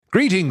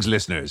Greetings,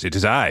 listeners. It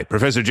is I,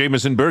 Professor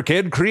Jameson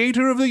Burkhead,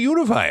 creator of the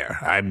Unifier.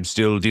 I'm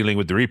still dealing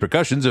with the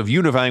repercussions of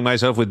unifying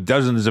myself with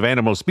dozens of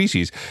animal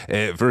species.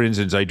 For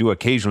instance, I do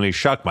occasionally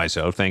shock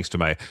myself thanks to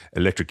my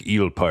electric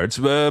eel parts.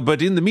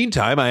 But in the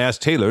meantime, I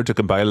asked Taylor to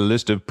compile a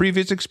list of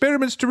previous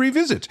experiments to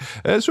revisit,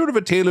 sort of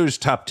a Taylor's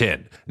top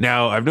 10.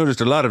 Now, I've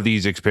noticed a lot of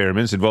these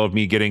experiments involve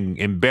me getting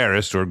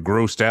embarrassed or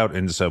grossed out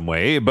in some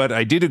way, but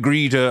I did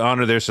agree to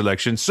honor their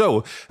selection.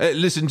 So,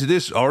 listen to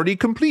this already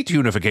complete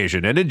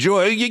unification and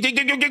enjoy.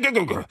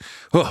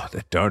 Oh,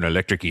 that darn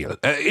electric eel.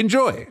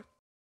 Enjoy.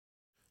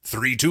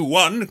 3, 2,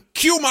 1,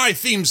 cue my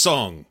theme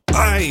song.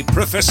 I,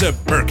 Professor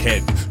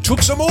Burkhead,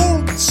 took some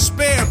old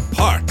spare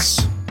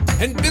parts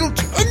and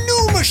built a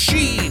new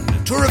machine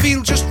to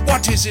reveal just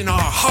what is in our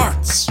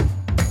hearts,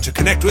 to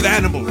connect with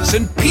animals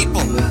and people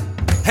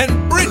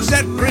and bridge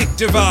that great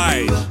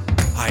divide.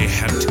 I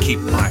had to keep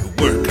my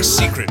work a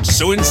secret,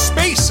 so in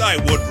space I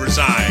would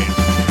reside.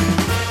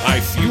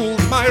 I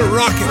fueled my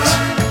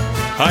rocket,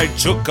 I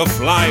took a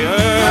flyer,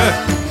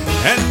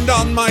 and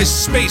on my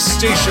space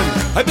station,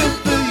 I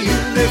built the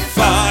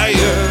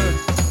Unifier.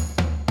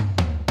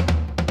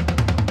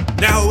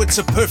 Now it's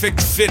a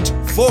perfect fit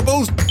for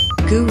both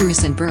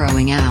gurus and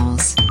burrowing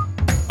owls.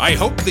 I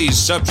hope these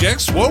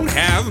subjects won't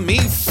have me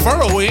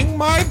furrowing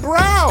my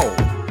brow.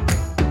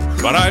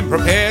 But I'm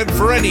prepared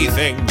for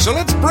anything, so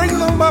let's bring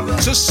them up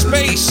to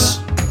space.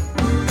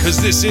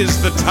 'Cause this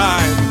is the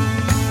time.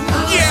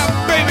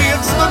 Yeah, baby,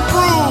 it's the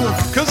groove,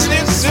 'cause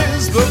this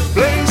is the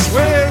place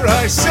where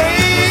I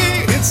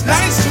say it's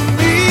nice to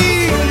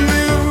meet you.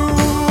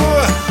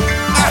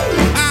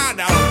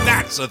 Now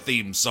that's a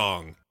theme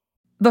song.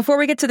 Before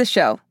we get to the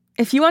show,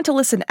 if you want to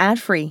listen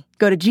ad-free,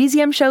 go to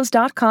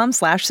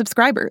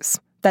gzmshows.com/subscribers.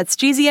 That's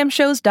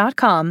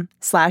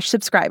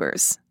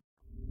gzmshows.com/subscribers.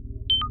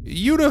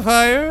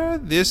 Unifier,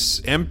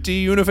 this empty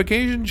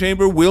unification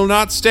chamber will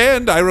not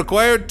stand. I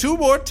require 2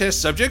 more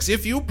test subjects,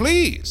 if you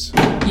please.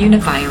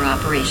 Unifier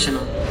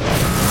operational.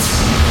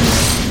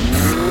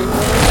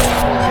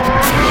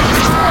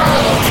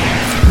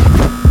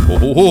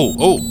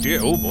 Oh, dear,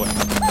 oh boy.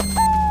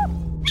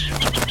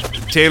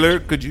 Taylor,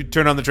 could you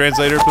turn on the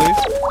translator, please?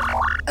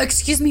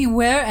 Excuse me,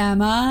 where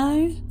am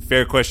I?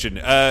 Fair question.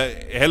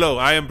 Hello,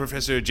 I am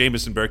Professor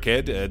Jameson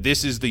Burkhead.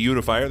 This is the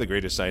Unifier, the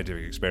greatest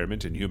scientific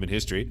experiment in human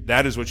history.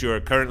 That is what you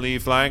are currently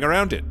flying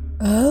around in.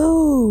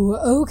 Oh,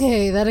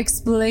 okay, that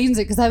explains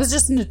it, because I was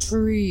just in a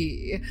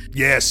tree.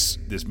 Yes,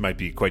 this might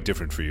be quite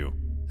different for you.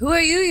 Who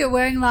are you? You're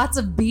wearing lots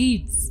of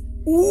beads.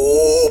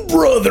 Ooh,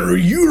 brother,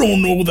 you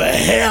don't know the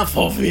half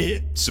of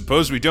it.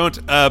 Suppose we don't,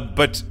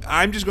 but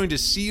I'm just going to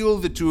seal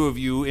the 2 of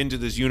you into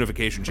this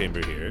unification chamber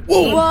here.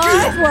 Whoa, What?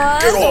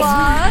 get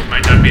off.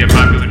 Might not be a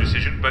popular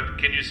decision, but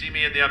can you see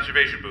me in the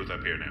observation booth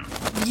up here now?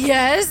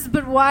 Yes,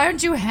 but why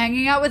aren't you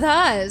hanging out with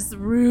us?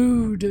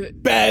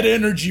 Rude. Bad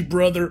energy,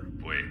 brother.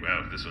 Boy,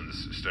 well, this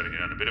one's starting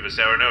on a bit of a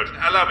sour note.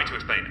 Allow me to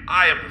explain.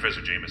 I am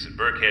Professor Jameson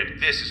Burkhead.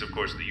 This is, of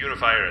course, the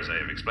Unifier, as I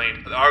have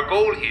explained. Our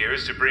goal here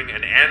is to bring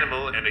an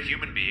animal and a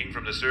human being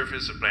from the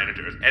surface of planet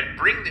Earth and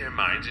bring their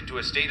minds into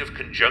a state of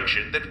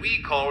conjunction that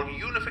we call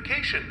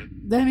unification.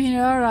 I mean,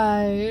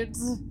 alright.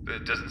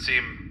 It doesn't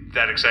seem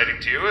that exciting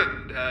to you,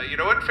 and you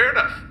know what? Fair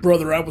enough.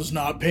 Brother, I was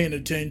not paying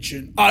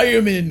attention. I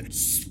am in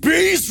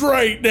space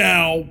right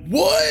now.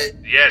 What?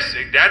 Yes,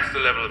 that's the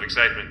level of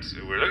excitement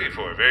we're looking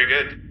for. Very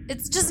good.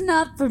 It's just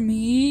not for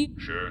me.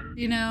 Sure.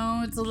 You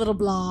know, it's a little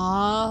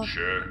blah.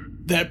 Sure.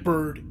 That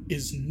bird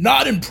is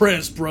not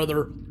impressed,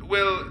 brother.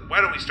 Well,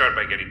 why don't we start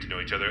by getting to know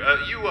each other?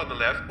 You on the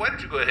left, why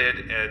don't you go ahead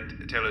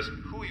and tell us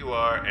who you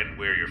are and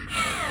where you're from?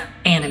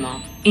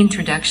 Animal.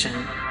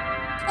 Introduction.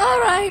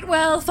 Alright,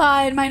 well,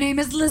 fine. My name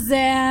is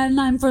Lizanne.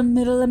 I'm from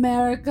Middle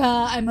America.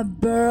 I'm a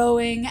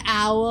burrowing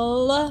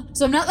owl.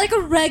 So I'm not like a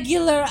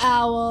regular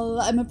owl.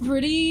 I'm a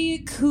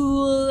pretty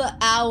cool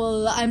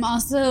owl. I'm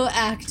also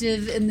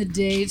active in the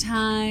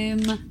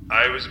daytime.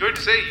 I was going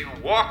to say you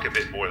walk a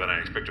bit more than I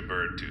expect a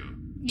bird to.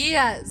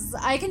 Yes,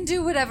 I can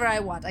do whatever I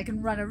want. I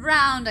can run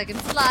around, I can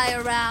fly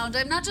around.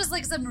 I'm not just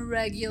like some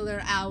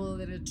regular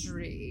owl in a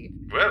tree.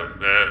 Well,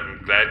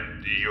 I'm glad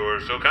you're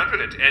so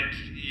confident. And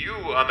you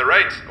on the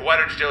right, why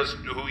don't you tell us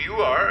who you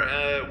are,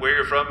 where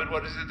you're from, and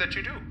what is it that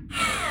you do?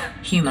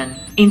 Human.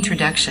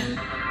 Introduction.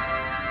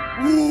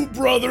 Ooh,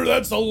 brother,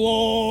 that's a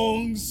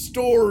long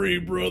story,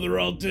 brother,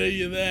 I'll tell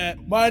you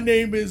that. My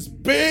name is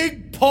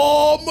Big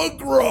Paw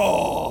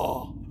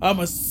McGraw. I'm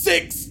a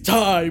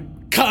 6-time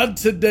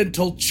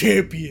Continental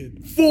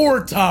Champion,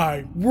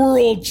 4-time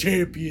World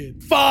Champion,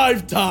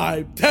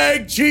 5-time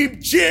Tag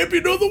Team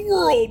Champion of the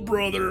World,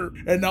 brother.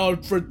 And now a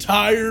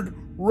retired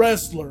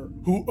wrestler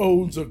who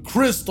owns a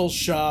crystal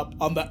shop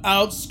on the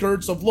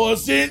outskirts of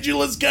Los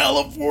Angeles,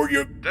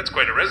 California. That's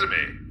quite a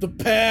resume. The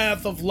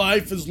path of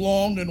life is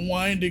long and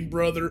winding,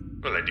 brother.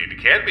 Well, indeed it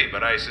can be,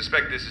 but I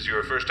suspect this is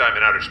your first time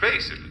in outer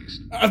space, at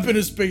least. I've been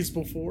in space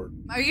before.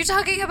 Are you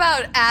talking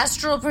about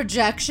astral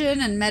projection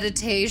and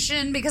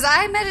meditation? Because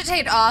I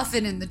meditate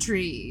often in the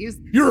trees.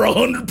 You're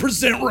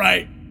 100%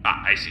 right.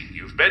 Ah, I see.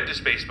 You've been to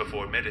space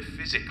before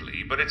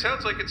metaphysically, but it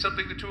sounds like it's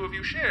something the two of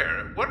you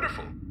share.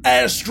 Wonderful.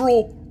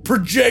 Astral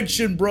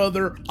projection,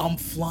 brother. I'm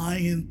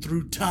flying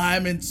through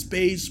time and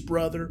space,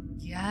 brother.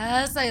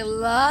 Yes, I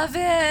love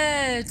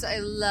it. I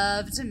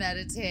love to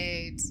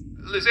meditate.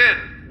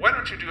 Lizanne, why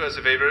don't you do us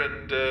a favor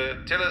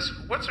and tell us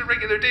what's a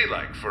regular day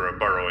like for a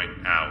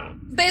burrowing owl?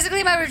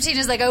 Basically, my routine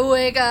is like I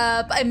wake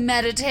up, I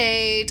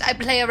meditate, I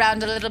play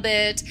around a little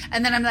bit,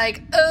 and then I'm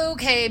like,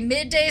 okay,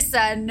 midday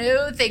sun,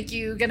 no thank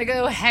you, gonna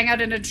go hang out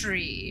in a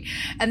tree.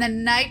 And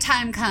then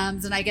nighttime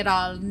comes and I get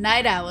all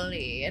night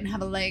owly and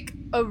have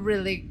a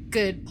really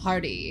good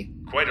party.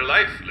 Quite a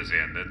life,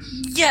 Lizanne. That's...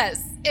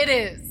 Yes, it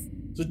is.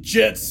 It's a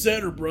jet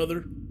setter,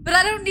 brother. But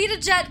I don't need a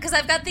jet because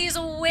I've got these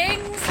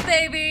wings,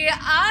 baby.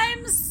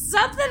 I'm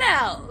something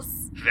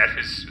else. That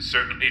is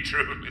certainly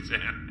true,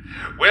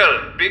 Lizanne.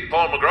 Well, Big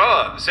Paul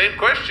McGraw, same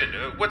question.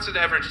 What's an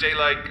average day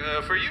like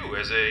for you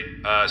as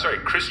a,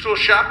 crystal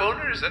shop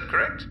owner? Is that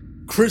correct?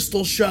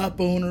 Crystal shop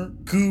owner,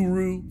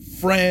 guru,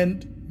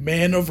 friend,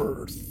 man of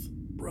earth,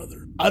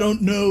 brother. I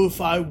don't know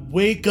if I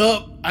wake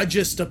up, I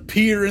just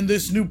appear in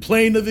this new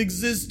plane of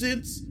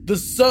existence. The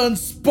sun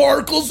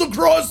sparkles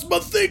across my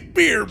thick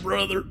beard,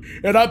 brother.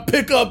 And I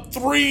pick up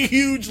 3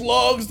 huge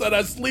logs that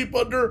I sleep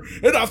under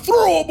and I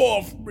throw them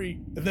off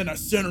me. And then I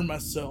center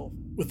myself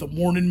with a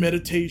morning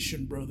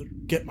meditation, brother.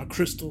 Get my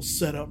crystals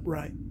set up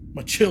right.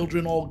 My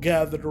children all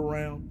gathered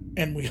around.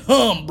 And we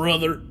hum,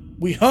 brother.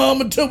 We hum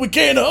until we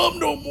can't hum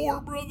no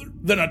more, brother.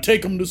 Then I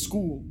take them to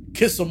school.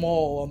 Kiss them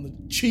all on the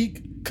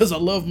cheek because I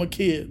love my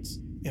kids.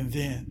 And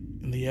then,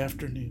 in the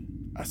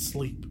afternoon, I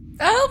sleep.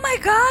 Oh my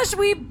gosh,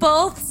 we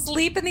both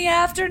sleep in the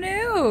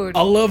afternoon.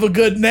 I love a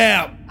good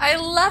nap. I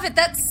love it.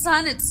 That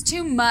sun, it's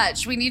too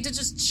much. We need to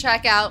just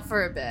check out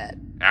for a bit.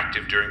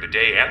 Active during the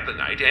day and the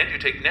night, and you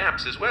take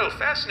naps as well.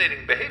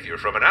 Fascinating behavior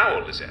from an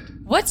owl, Lizette.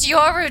 What's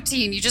your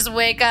routine? You just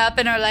wake up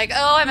and are like,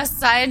 oh, I'm a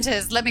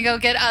scientist. Let me go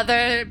get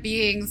other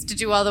beings to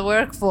do all the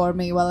work for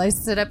me while I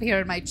sit up here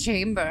in my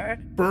chamber.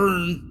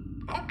 Burn.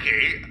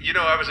 Okay,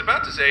 I was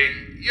about to say,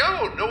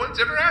 no one's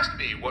ever asked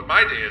me what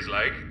my day is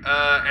like,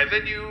 and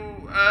then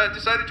you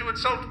decided to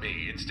insult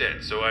me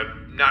instead, so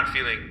I'm not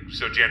feeling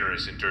so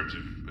generous in terms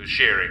of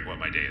sharing what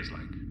my day is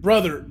like.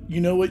 Brother, you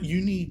know what?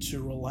 You need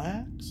to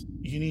relax.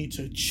 You need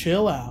to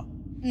chill out.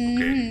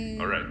 Okay,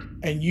 all right.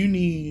 And you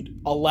need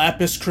a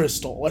lapis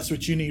crystal. That's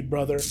what you need,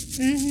 brother.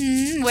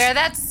 Wear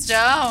that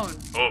stone.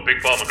 Oh,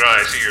 Big Paul McGraw,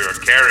 I see you're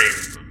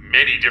carrying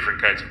many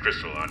different kinds of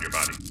crystal on your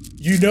body.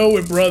 You know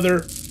it,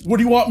 brother. What,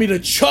 do you want me to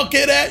chuck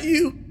it at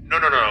you? No.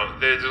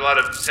 There's a lot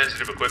of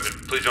sensitive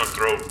equipment. Please don't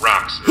throw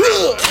rocks.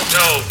 No,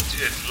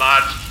 it's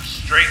lodged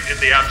straight in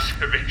the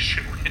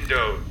observation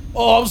window.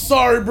 Oh, I'm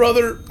sorry,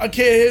 brother. I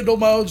can't handle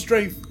my own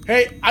strength.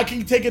 Hey, I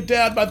can take it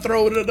down by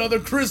throwing another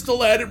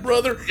crystal at it,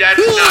 brother.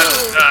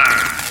 That's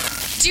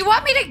not... Do you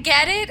want me to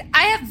get it?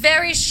 I have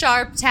very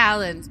sharp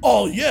talons.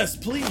 Oh, yes,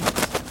 please.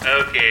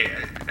 Okay,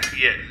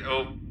 yeah,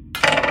 oh...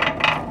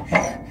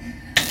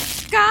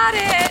 Got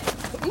it.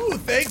 Ooh,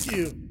 thank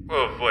you.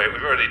 Oh boy,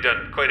 we've already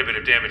done quite a bit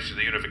of damage to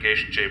the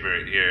unification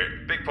chamber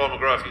here. Big Paul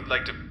McGraw, if you'd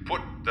like to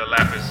put the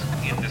lapis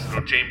in this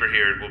little chamber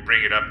here, we'll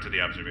bring it up to the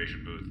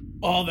observation booth.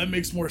 Oh, that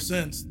makes more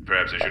sense.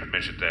 Perhaps I should have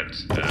mentioned that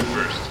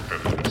first.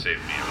 Probably would have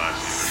saved me a lot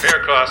of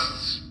repair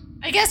costs.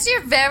 I guess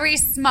you're very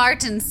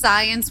smart in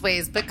science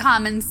ways, but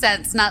common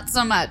sense not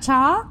so much,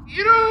 huh?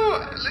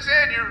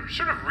 Lizanne, you're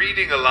sort of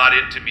reading a lot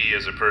into me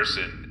as a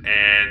person,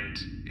 and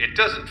it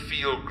doesn't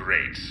feel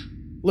great.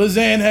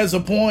 Lizanne has a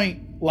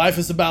point. Life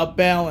is about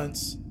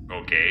balance.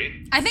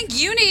 Okay. I think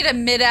you need a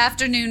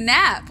mid-afternoon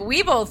nap.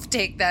 We both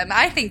take them.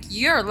 I think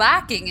you're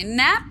lacking in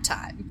nap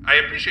time. I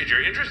appreciate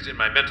your interest in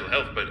my mental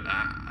health, but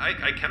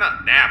I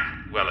cannot nap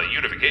while a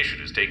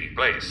unification is taking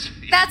place.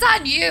 That's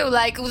on you,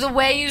 the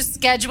way you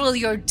schedule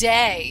your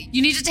day.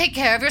 You need to take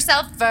care of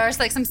yourself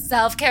first, some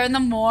self-care in the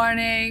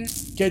morning.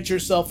 Get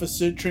yourself a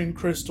citrine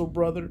crystal,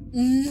 brother.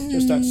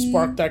 Just that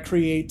spark, that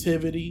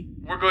creativity.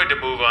 We're going to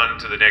move on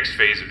to the next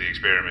phase of the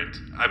experiment.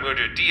 I'm going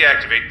to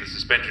deactivate the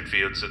suspension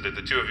field so that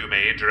the two of you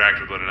may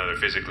interact with one another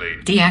physically.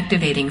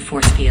 Deactivating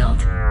force field.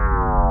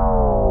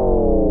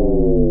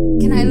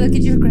 Can I look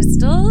at your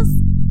crystals?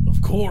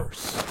 Of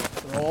course.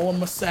 They're all in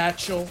my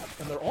satchel,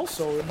 and they're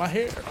also in my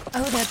hair.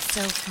 Oh, that's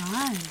so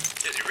fun.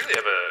 Yes, you really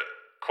have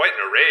quite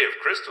an array of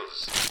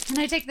crystals. Can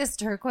I take this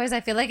turquoise?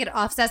 I feel like it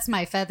offsets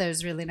my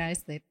feathers really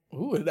nicely.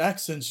 Ooh, it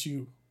accents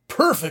you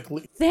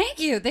perfectly. Thank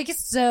you. Thank you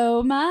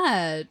so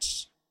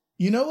much.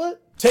 You know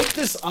what? Take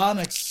this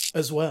onyx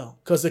as well,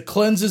 because it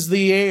cleanses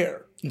the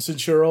air. And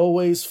since you're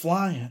always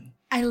flying.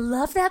 I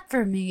love that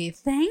for me.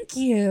 Thank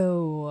you.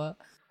 Wow,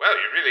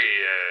 you're really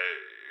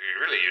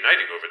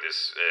uniting over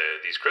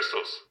these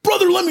crystals.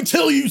 Brother, let me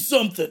tell you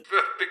something.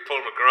 Big Paul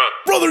McGraw.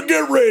 Brother,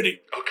 get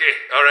ready. Okay,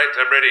 all right,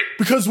 I'm ready.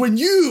 Because when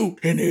you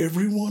and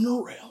everyone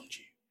around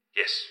you.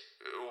 Yes.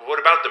 What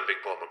about them, Big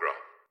Paul McGraw?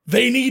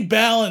 They need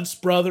balance,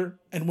 brother.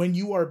 And when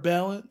you are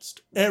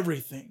balanced,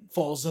 everything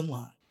falls in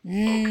line.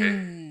 Okay.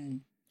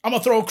 I'm gonna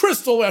throw a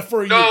crystal at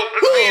for you. No,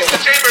 please, the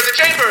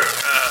chamber!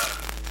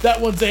 That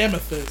one's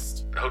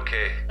amethyst.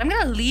 Okay. I'm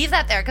gonna leave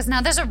that there because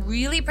now there's a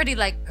really pretty,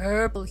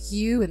 purple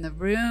hue in the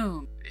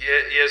room.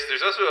 Yes,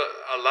 there's also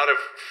a lot of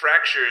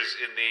fractures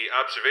in the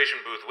observation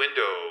booth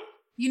window.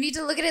 You need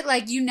to look at it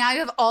like you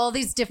have all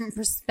these different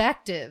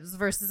perspectives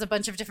versus a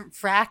bunch of different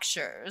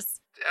fractures.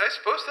 I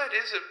suppose that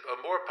is a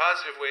more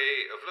positive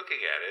way of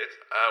looking at it.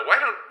 Why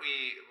don't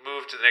we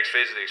move to the next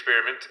phase of the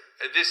experiment?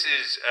 This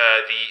is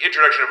the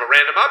introduction of a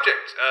random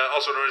object,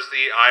 also known as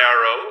the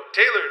IRO.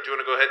 Taylor, do you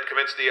want to go ahead and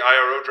commence the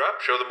IRO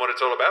drop? Show them what it's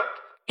all about?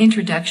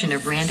 Introduction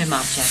of random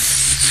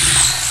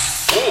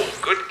objects. Oh,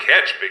 good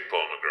catch, Big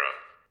Paul McGraw.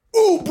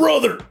 Ooh,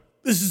 brother!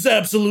 This is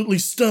absolutely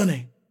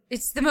stunning.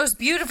 It's the most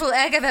beautiful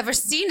egg I've ever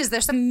seen. Is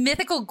there some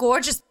mythical,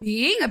 gorgeous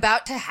being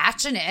about to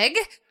hatch an egg?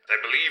 I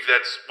believe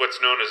that's what's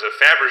known as a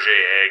Fabergé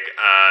egg.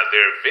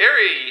 They're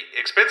very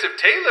expensive.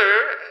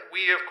 Taylor,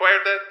 we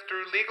acquired that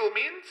through legal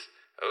means?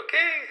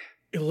 Okay.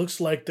 It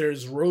looks like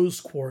there's rose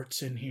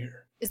quartz in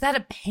here. Is that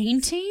a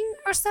painting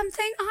or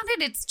something on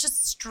it? It's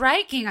just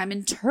striking. I'm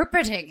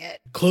interpreting it.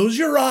 Close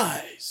your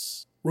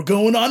eyes. We're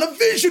going on a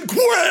vision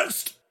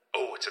quest!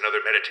 Oh, it's another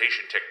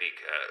meditation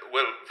technique.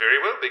 Well, very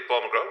well, Big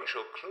Paul McGraw. We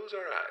shall close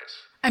our eyes.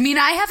 I mean,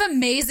 I have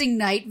amazing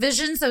night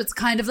vision, so it's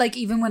kind of like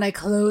even when I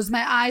close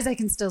my eyes, I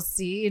can still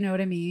see. You know what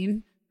I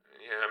mean?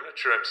 Yeah, I'm not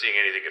sure I'm seeing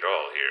anything at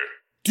all here.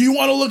 Do you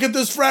want to look at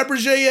this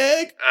Fabergé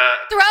egg?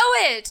 Throw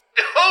it!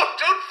 Oh,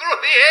 don't throw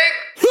the egg!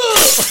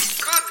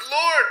 Good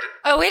Lord!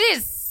 Oh, it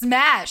is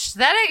smashed.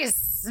 That egg is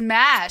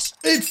smashed.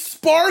 It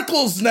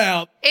sparkles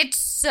now. It's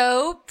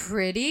so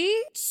pretty.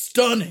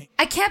 Stunning.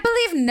 I can't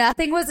believe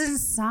nothing was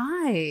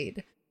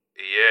inside.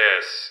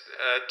 Yes.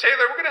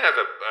 Taylor, we're going to have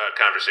a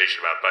conversation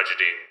about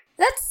budgeting.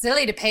 That's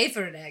silly to pay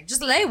for an egg.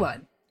 Just lay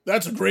one.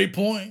 That's a great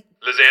point.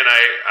 Lizanne,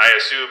 I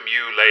assume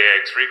you lay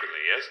eggs frequently,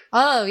 yes?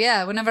 Oh,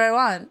 yeah, whenever I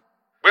want.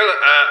 Well,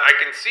 I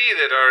can see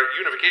that our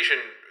unification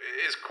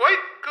is quite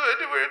good.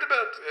 We're at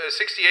about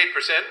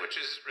 68%, which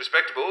is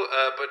respectable,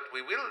 but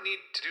we will need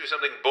to do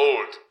something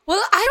bold.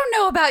 Well, I don't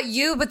know about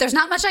you, but there's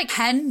not much I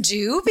can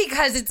do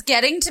because it's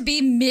getting to be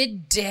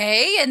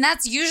midday, and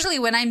that's usually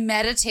when I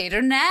meditate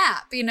or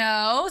nap, you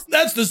know?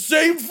 That's the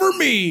same for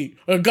me.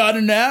 I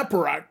gotta nap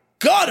or I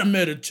gotta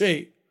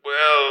meditate.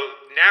 Well,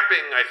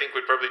 napping, I think,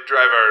 would probably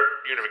drive our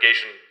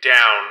unification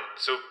down,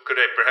 so could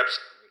I perhaps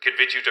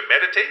convince you to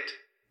meditate?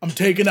 I'm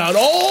taking out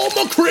all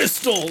my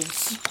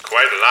crystals.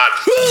 Quite a lot.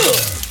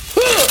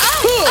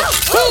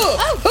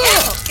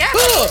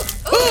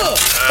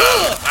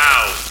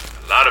 Wow,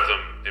 a lot of them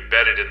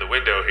embedded in the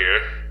window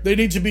here. They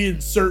need to be in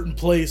certain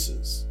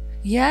places.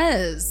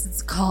 Yes,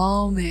 it's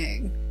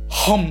calming.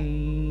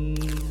 Hum.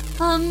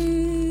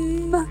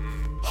 Hum. Brother.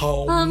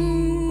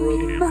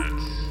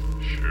 Not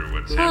sure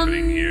what's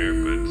happening here,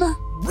 but...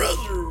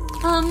 Brother.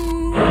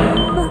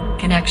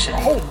 Connection.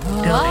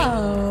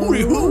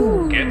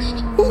 Hooty-hoo.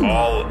 Against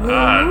all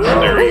odds,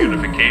 their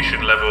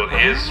unification level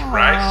is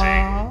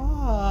rising.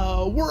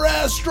 We're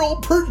astral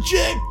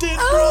projected,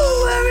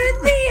 Oh, we're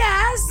in the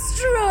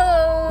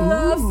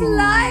astral. Ooh.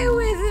 Fly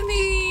with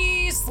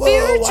me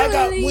spiritually. Whoa, I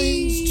got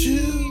wings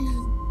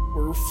too.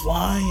 We're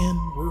flying.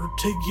 We're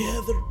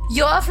together.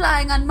 You're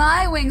flying on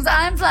my wings.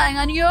 I'm flying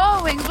on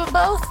your wings. We're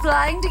both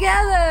flying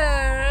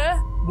together.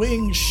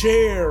 Wing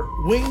share.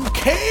 Wing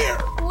care.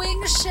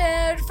 Wings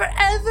shared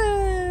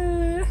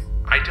forever.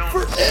 I don't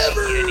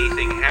Forever. see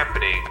anything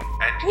happening,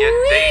 and yet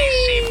they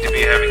seem to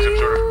be having some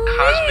sort of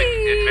cosmic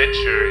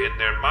adventure in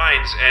their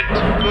minds, and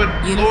good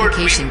Lord, we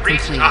Unification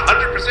reached complete.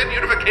 100%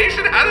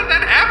 unification? How did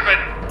that happen?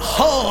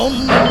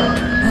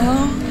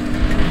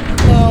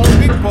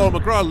 Big Paul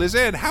McGraw,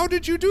 Lizanne, how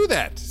did you do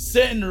that?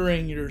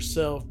 Centering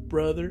yourself,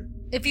 brother.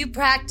 If you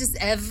practice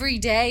every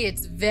day,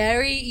 it's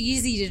very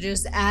easy to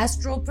just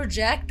astral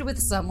project with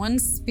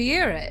someone's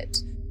spirit.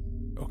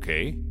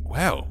 Okay,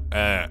 well,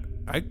 I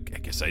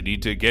guess I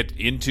need to get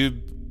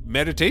into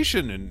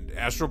meditation and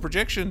astral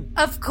projection.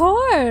 Of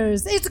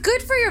course. It's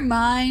good for your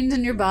mind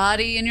and your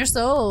body and your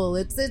soul.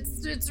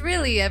 It's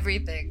really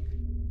everything.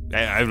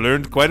 I've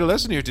learned quite a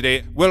lesson here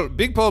today. Well,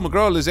 Big Paul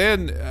McGraw,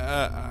 Lizanne,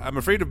 I'm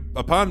afraid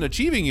upon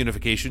achieving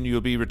unification, you'll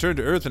be returned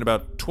to Earth in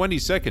about 20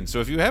 seconds. So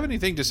if you have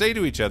anything to say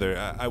to each other,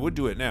 I would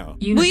do it now.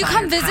 Will you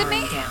come visit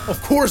me?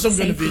 Of course I'm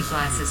going to Safety visit.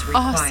 glasses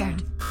required. Awesome.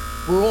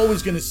 We're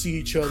always going to see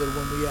each other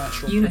when we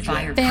astral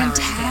Unifier project. powered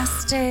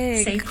Fantastic.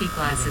 down. Safety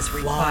glasses Fly.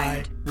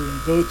 required. We're going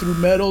to go through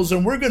metals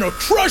and we're going to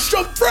crush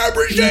some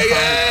Fabergé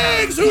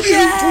Unifier eggs. powered Who do you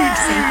down. tweet?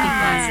 Safety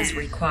glasses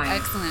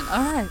required. Excellent.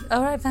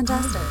 All right,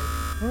 fantastic.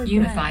 Very good.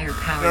 Unifier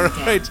powered All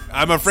down. right,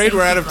 I'm afraid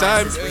we're out of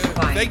time. Safety glasses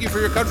required. Thank you for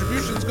your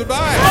contributions.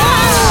 Goodbye.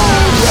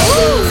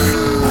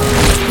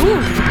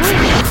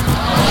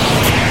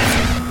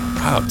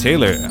 Wow,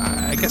 Taylor,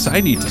 I guess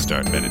I need to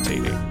start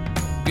meditating.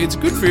 It's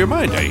good for your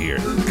mind, I hear.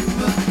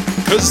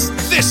 'Cause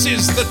this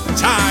is the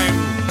time.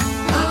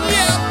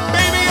 Yeah,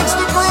 baby, it's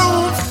the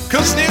groove.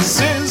 'Cause this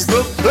is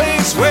the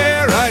place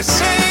where I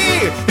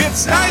say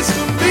it's nice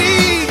to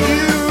meet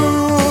you.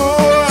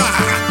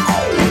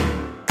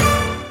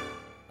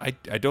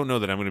 I don't know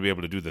that I'm going to be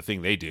able to do the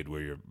thing they did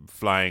where you're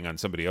flying on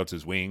somebody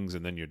else's wings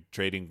and then you're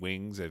trading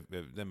wings.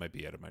 That might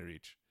be out of my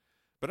reach.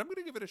 But I'm going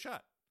to give it a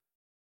shot.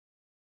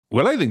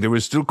 Well, I think there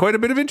was still quite a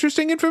bit of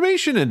interesting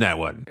information in that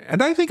one.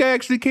 And I think I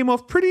actually came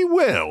off pretty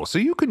well, so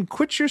you can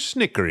quit your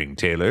snickering,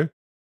 Taylor.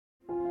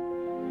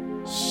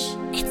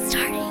 It's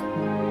starting.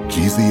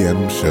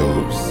 GZM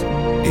shows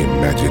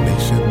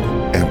Imagination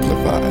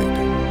Amplified.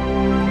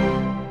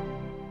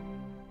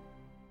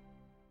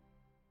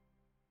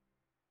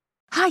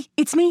 Hi,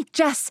 it's me,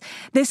 Jess.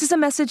 This is a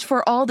message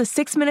for all the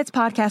 6 Minutes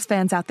podcast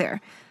fans out there.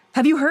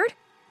 Have you heard?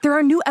 There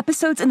are new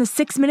episodes in the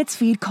 6 Minutes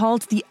feed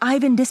called the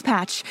Ivan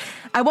Dispatch.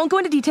 I won't go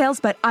into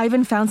details, but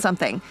Ivan found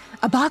something.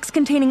 A box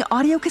containing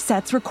audio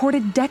cassettes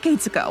recorded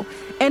decades ago.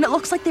 And it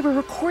looks like they were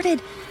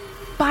recorded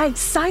by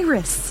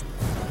Cyrus.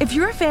 If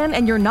you're a fan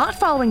and you're not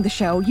following the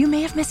show, you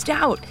may have missed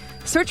out.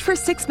 Search for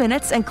 6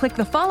 Minutes and click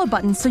the follow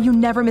button so you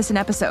never miss an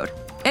episode.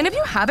 And if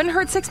you haven't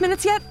heard 6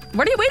 Minutes yet,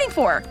 what are you waiting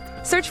for?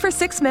 Search for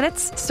 6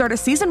 Minutes, start a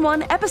Season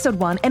 1, Episode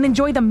 1, and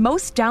enjoy the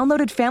most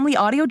downloaded family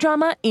audio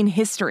drama in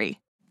history.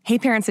 Hey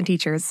parents and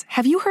teachers,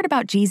 have you heard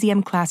about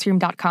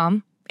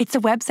gzmclassroom.com? It's a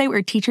website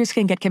where teachers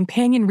can get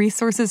companion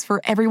resources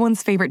for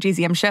everyone's favorite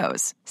GZM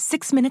shows.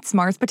 6 Minutes,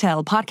 Mars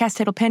Patel, Podcast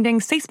Title Pending,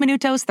 6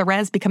 Minutos, The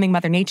Res, Becoming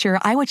Mother Nature,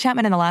 Iowa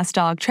Chapman and the Last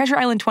Dog, Treasure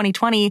Island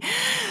 2020,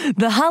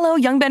 The Hollow,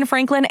 Young Ben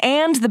Franklin,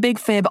 and The Big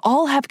Fib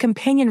all have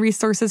companion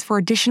resources for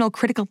additional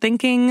critical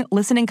thinking,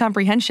 listening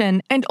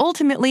comprehension, and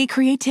ultimately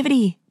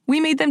creativity. We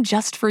made them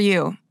just for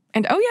you.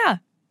 And oh yeah,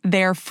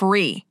 they're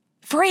free.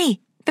 Free!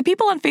 The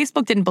people on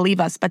Facebook didn't believe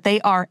us, but they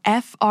are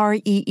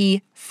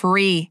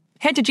free.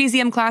 Head to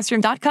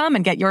gzmclassroom.com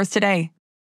and get yours today.